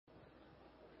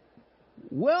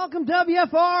Welcome,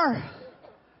 WFR.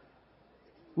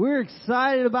 We're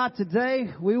excited about today.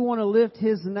 We want to lift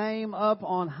His name up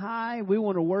on high. We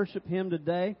want to worship Him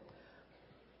today.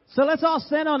 So let's all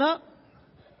stand on up.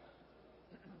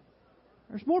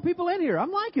 There's more people in here.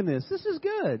 I'm liking this. This is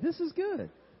good. This is good.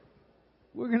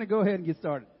 We're going to go ahead and get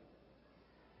started.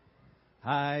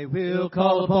 I will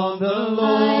call upon the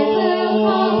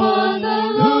Lord,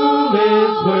 who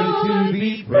is worthy to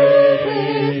be praised.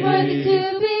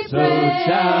 So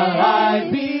shall I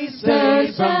be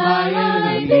saved from my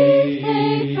enemies.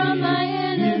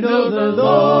 You know the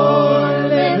Lord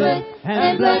liveth,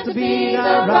 and blessed be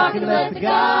the rock, and let the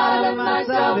God of my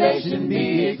salvation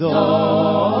be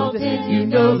exalted. You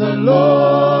know the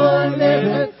Lord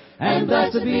liveth, and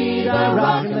blessed be the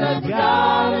rock, and let the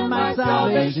God of my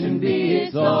salvation be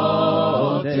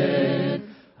exalted.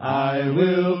 I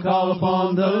will call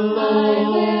upon the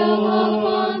Lord,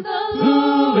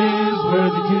 who is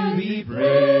worthy to be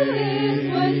praised.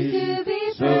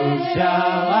 So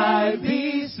shall I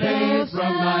be saved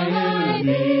from my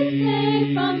enemies.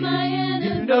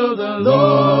 You know the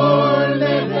Lord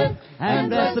liveth, and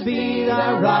blessed be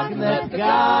thy rock, and let the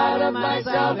God of my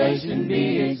salvation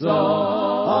be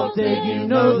exalted. You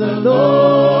know the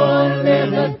Lord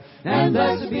liveth, and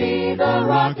blessed be the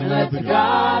rock, and let the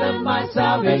God of my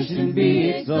salvation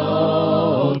be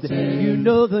exalted. You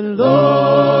know the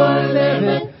Lord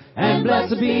liveth, and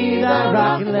blessed be thy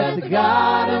rock, and let the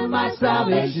God of my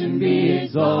salvation be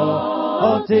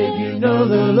exalted. You know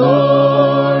the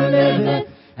Lord liveth,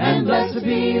 and blessed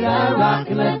be thy rock,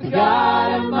 and let the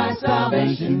God of my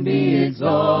salvation be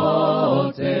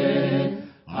exalted.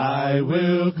 I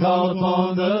will call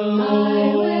upon the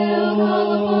Lord.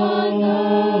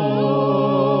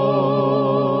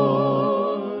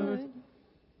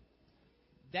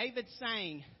 David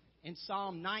sang in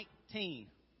Psalm 19,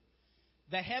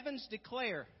 "The heavens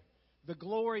declare the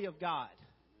glory of God.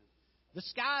 The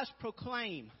skies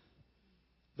proclaim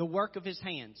the work of His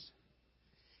hands.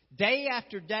 Day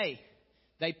after day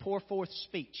they pour forth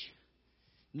speech.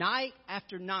 Night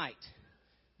after night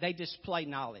they display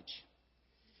knowledge.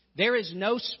 There is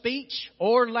no speech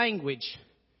or language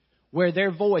where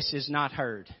their voice is not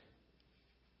heard.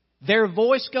 Their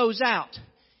voice goes out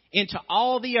into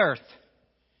all the earth,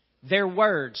 their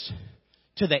words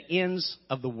to the ends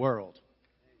of the world."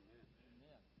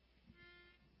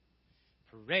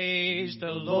 Praise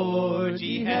the Lord,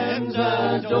 ye heavens,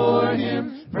 adore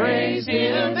Him. Praise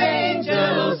Him,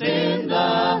 angels in the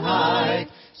high.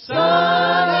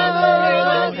 Son of the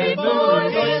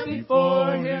Lord, rejoice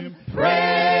before Him.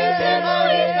 Praise Him, all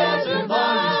ye gods and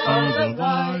stars of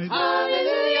light.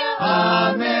 Hallelujah,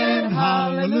 amen,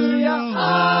 hallelujah,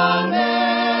 amen.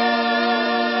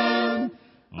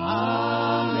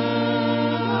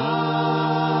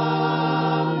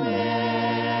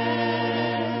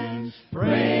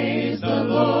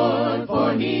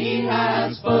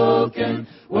 Spoken,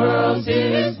 worlds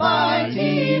His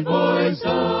mighty voice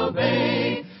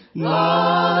obey.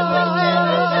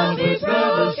 Laws and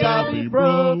troubles shall be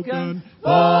broken, for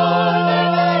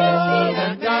the majesty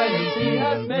and guidance He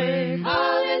has made.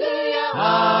 Hallelujah,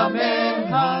 amen,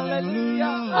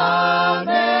 hallelujah,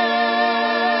 amen.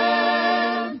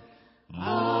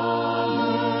 Amen.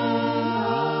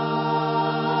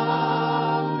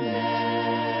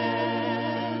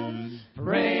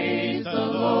 Praise the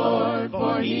Lord,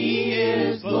 for He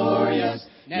is glorious.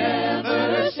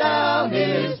 Never shall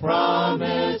His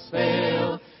promise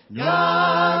fail.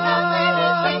 God hath made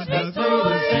His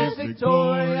saints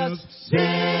victorious. Sin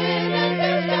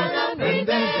and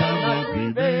death shall not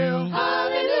prevail.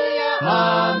 Hallelujah,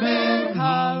 amen,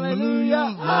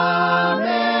 hallelujah,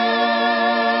 amen.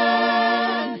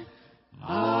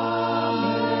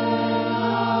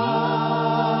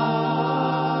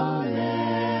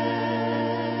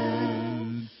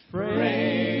 Amen.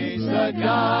 Praise the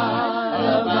God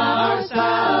of our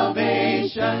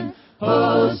salvation.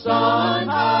 Hosts on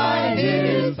high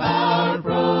His power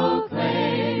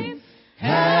proclaim.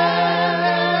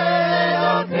 Heaven,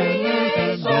 all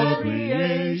creation, all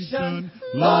creation,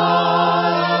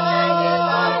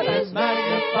 Lord, let's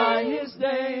magnify His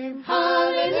name.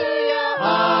 Hallelujah,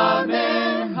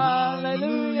 amen,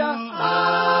 hallelujah,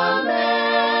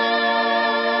 amen.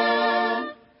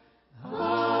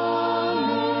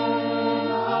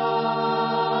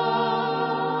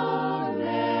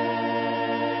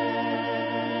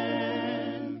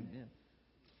 Amen.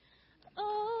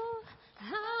 Oh,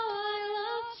 how I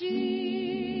love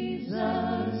Jesus.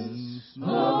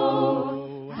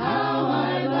 Oh, how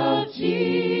I love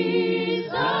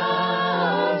Jesus.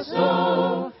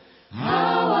 Oh,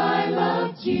 how I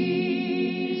love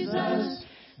Jesus.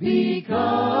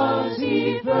 Because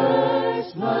He first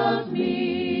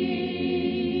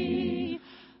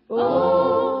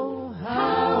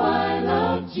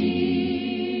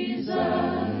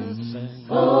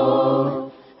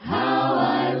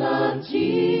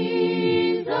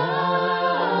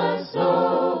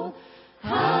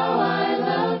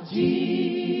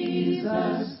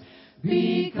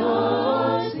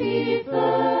because He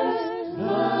first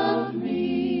loved me.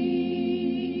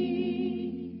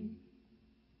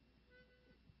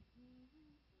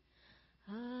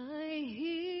 I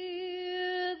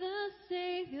hear the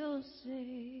Savior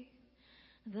say,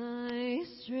 Thy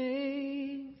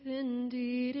strength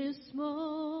indeed is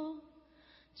small.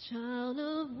 Child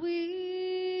of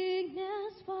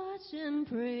weakness, watch and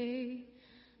pray.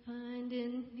 Find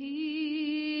in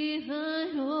me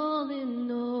thine all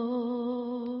in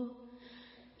all.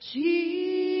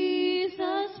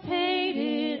 Jesus paid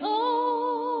it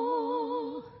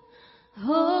all.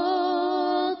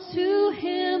 All to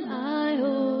Him I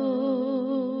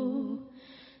owe.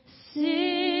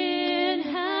 Sin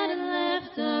had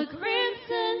left a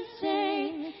crimson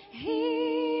stain.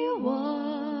 He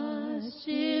washed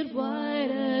it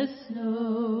white as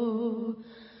snow.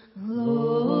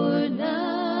 Lord,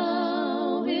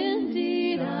 now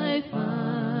indeed I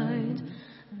find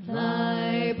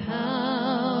Thy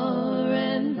power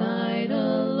and Thine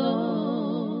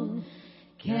alone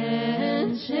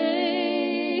can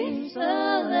change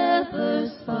the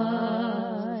leper's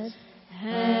spot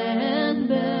and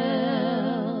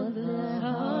melt the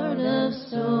heart of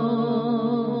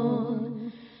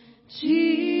stone.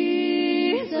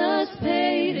 Jesus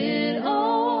paid it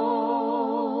all.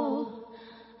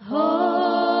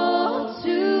 All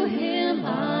to Him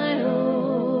I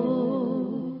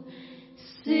owe.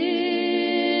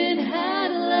 Sin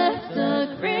had left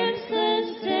a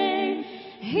crimson stain.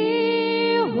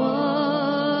 He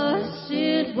washed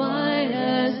it white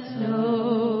as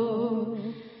snow.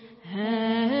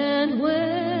 And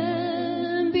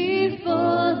when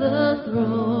before the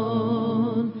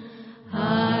throne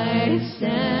I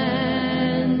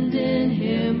stand in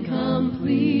Him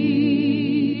complete,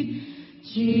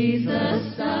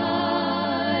 Jesus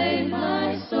died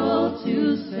my soul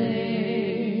to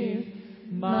save.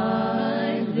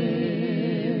 My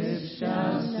lips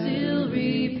shall still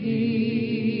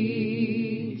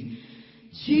repeat,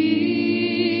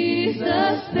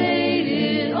 Jesus paid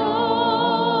it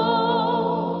all.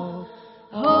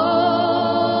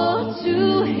 All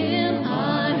to Him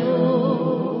I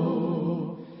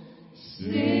owe.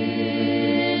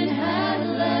 Sin had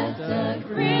left a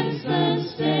crimson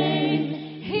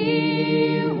stain.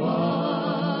 He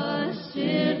washed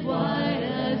it white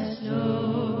as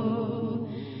snow.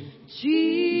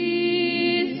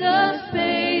 Jesus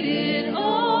paid it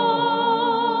all.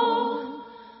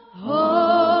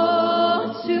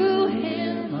 All to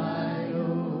Him I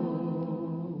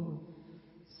owe.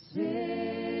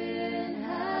 Sin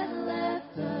had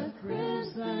left a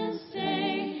crimson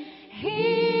stain.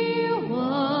 He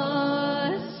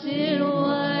washed it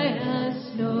white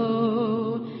as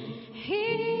snow.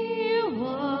 He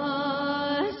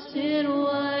washed it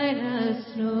white as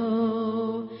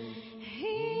snow.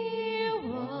 He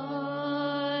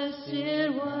washed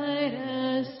it white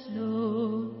as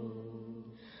snow.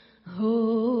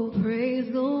 Oh,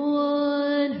 praise the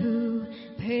one who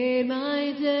paid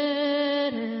my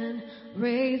debt and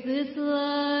raised this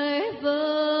life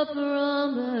up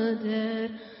from the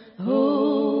dead.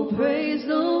 Oh, praise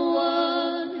the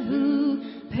one who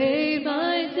paid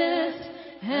my debt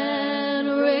and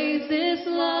raised this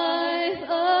life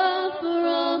up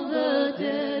from the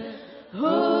dead.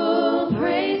 Oh,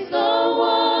 praise the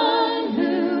one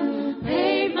who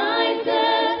paid my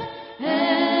debt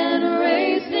and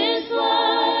raised this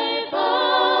life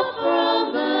up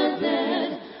from the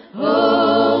dead.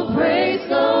 Oh, praise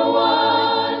the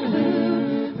one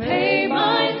who paid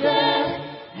my debt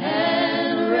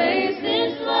and raised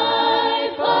this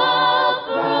life up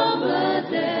from the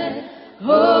dead.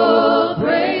 Oh,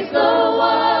 praise the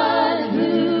one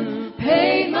who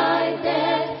paid my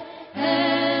debt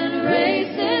and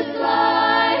raised this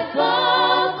life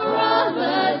up from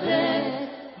the dead.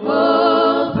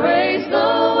 Oh, praise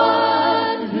the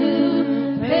one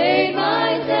who paid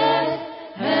my debt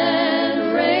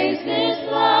and raised this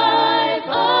life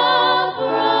up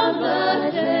from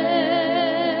the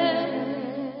dead.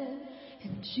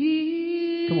 And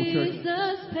Come on, church. Jesus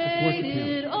Let's paid worship Him.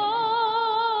 it all.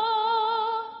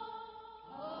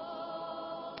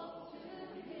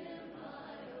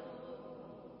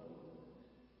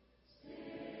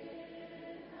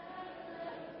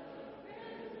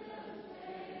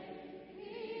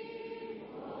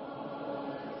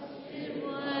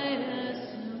 White as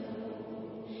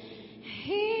snow.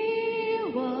 He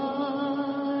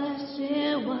washed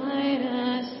it white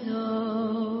as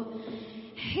snow.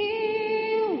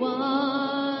 He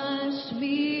washed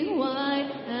me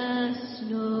white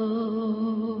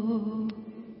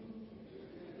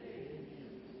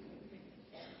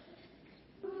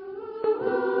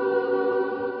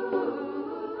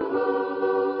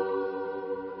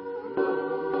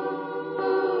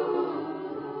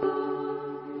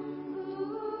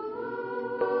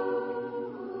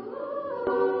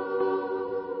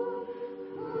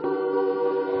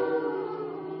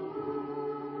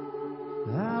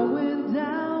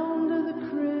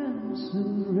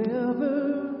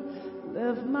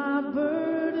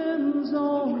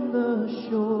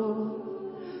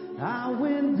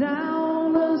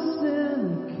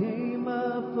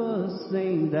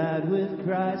that with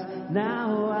Christ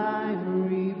now I'm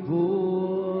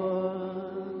reborn.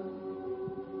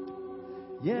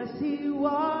 Yes, He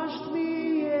washed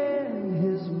me in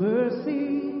His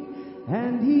mercy,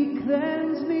 and He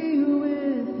cleansed me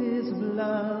with His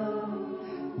blood.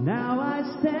 Now I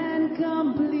stand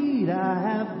complete, I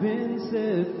have been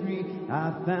set free,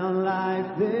 I found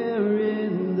life there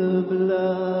in the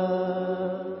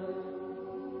blood.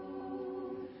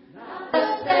 Not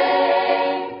the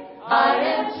same, I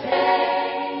am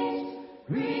changed,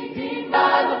 redeemed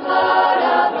by the blood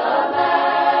of the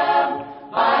Lamb.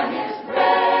 By His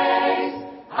grace,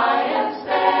 I am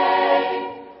saved,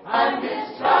 I'm His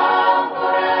child,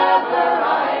 forever I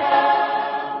am.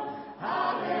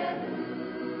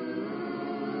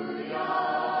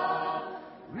 Hallelujah,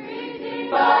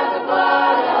 redeemed by the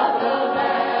blood of the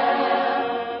Lamb.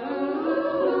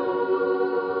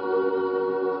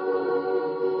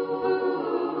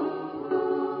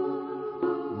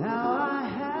 Now I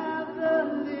have the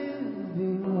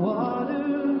living water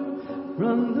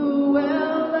from the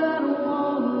well that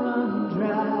won't run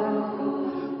dry.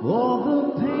 All the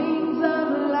pains of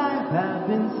life have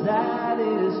been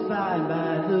satisfied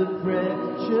by the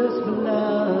precious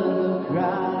blood of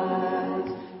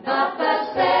Christ. Not the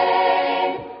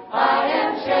same, I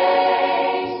am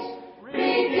changed,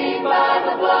 redeemed by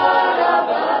the blood of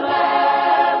the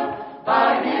Lamb.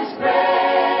 By His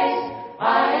grace, I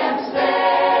am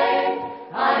saved,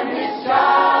 I'm His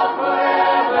child,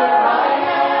 forever I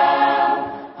am.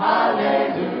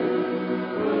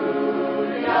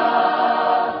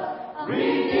 Hallelujah,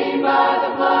 redeemed by the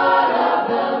blood of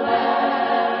the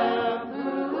Lamb.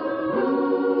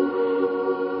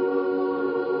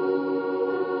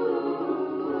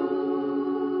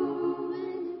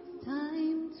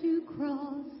 Time to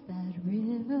cross that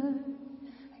river,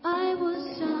 I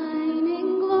was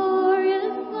shining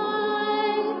glorious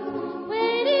light.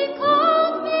 When He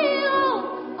called me out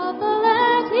of the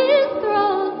land His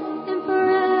throne, and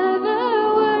forever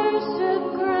worship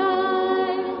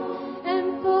Christ,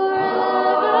 and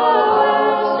forever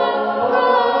worship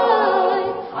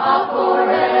Christ. I'll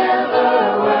forever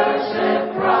worship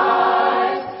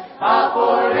Christ. I'll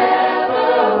forever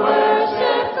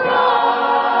worship Christ.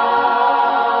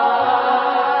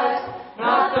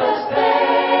 Not the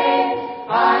same,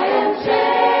 I am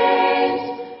changed,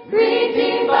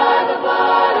 redeemed by the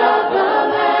blood of the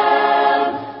Lamb.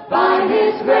 By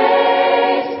His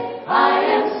grace, I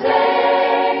am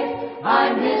saved,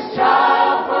 I'm His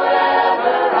child,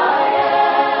 forever I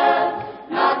am.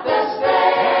 Not the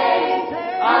same,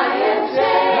 I am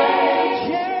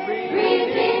changed,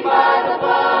 redeemed by the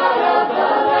blood of the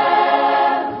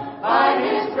Lamb. By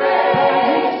His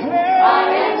grace, I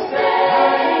am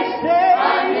saved,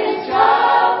 I'm His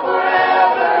child,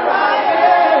 forever I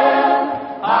am.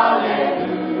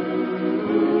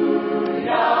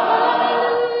 Hallelujah,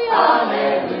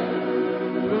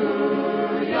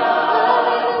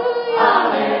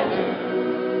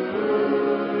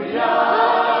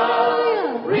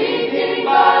 hallelujah, redeemed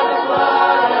by the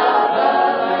blood of the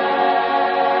Lamb.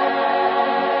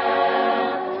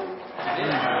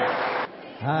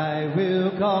 I will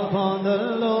call upon the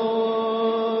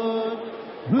Lord,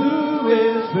 who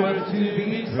is worthy to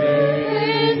be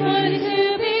praised. Worthy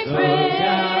to be So praised.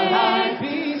 shall I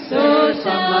be So saved from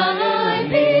shall my I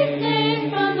be enemies.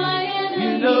 saved from my enemies.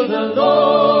 You know the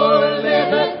Lord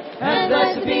liveth, and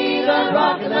blessed be the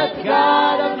rock, and let the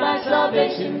God of my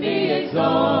salvation be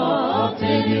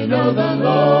exalted. You know the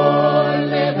Lord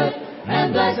liveth,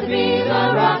 and blessed be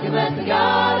the rock, and let the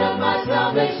God of my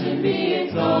salvation be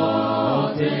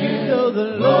exalted. You know the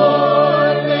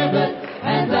Lord liveth,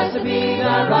 and blessed be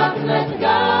the rock, and let the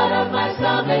God of my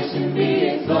salvation be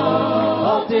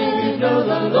exalted. You know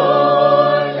the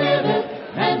Lord liveth,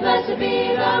 and blessed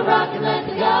be the rock, and let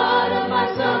the God of my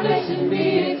salvation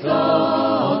be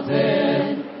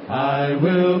exalted. I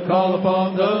will call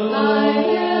upon the Lord. I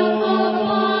will call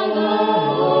upon the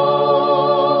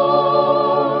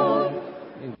Lord.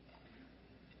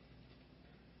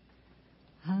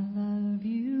 I love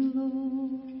you,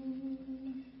 Lord.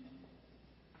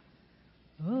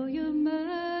 Oh, your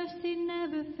mercy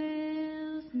never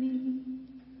fails me.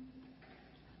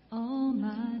 All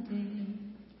my days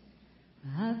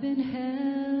I've been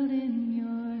held in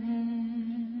your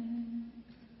hand.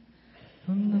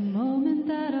 From the moment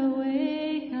that I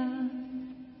wake up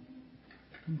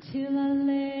until I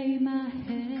lay my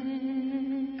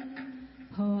head,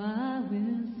 oh, I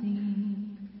will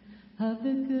sing of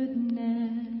the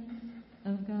goodness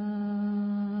of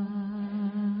God.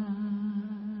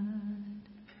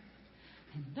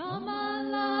 And all my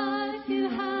life you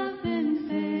have been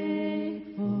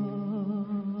faithful.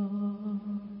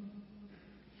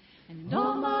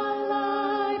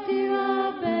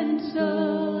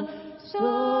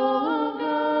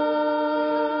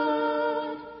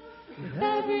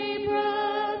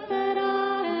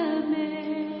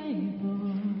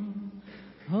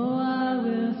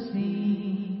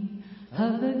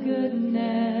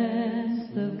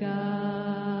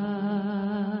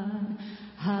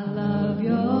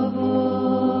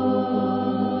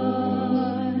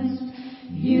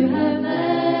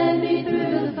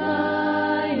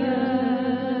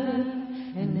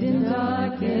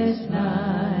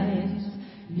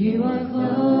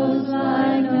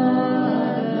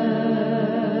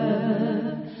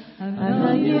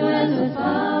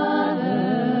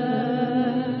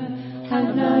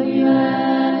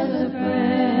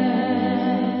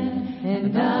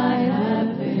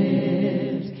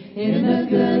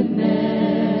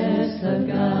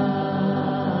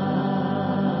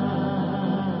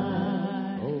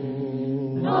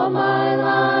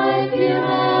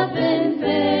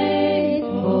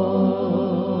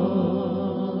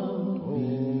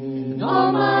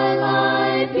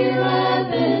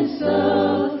 been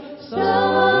so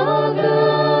good.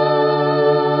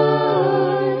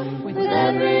 With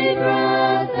every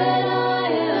breath that I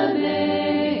am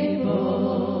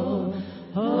able,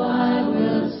 oh, I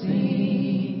will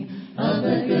sing of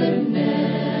the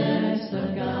goodness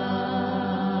of God.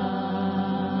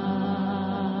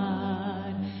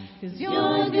 'Cause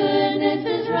your goodness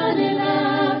is running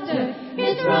after,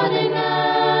 it's running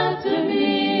after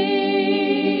me.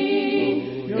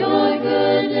 Your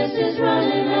goodness is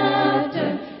running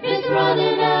after, it's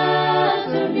running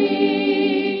after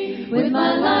me. With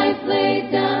my life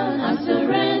laid down, I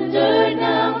surrender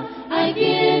now. I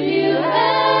give you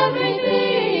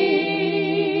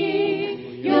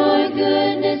everything. Your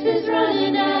goodness is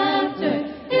running after,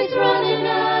 it's running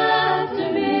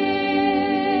after me.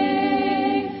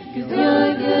 'Cause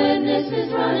your goodness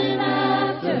is running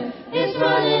after, it's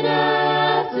running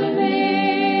after me.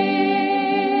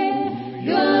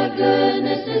 Your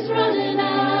goodness is running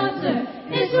after,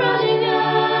 it's running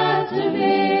after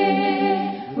me.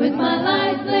 With my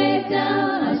life laid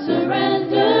down, I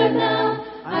surrender now.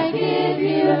 I give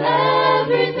you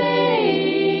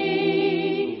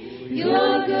everything.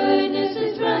 Your goodness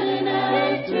is running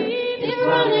after, it's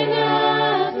running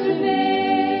after me.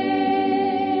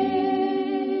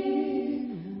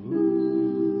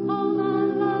 All my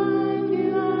life you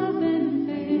have been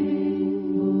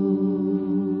faithful.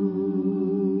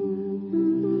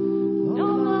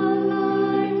 All my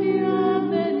life you have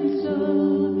been so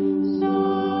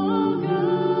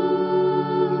good.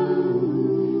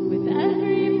 With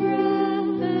every breath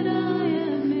that I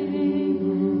am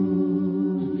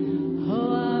able,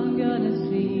 oh, I'm gonna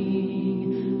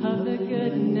sing of the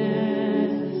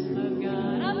goodness of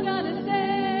God. I'm gonna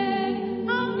sing,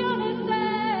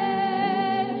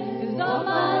 'cause all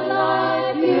my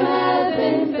life you have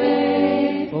been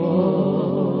faithful.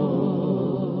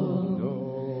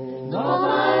 All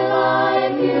my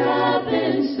life you have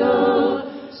been so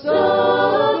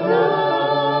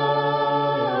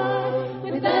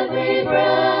good. With every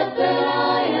breath that I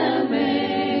am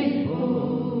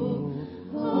able,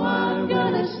 oh, I'm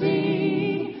gonna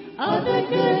sing of the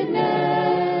goodness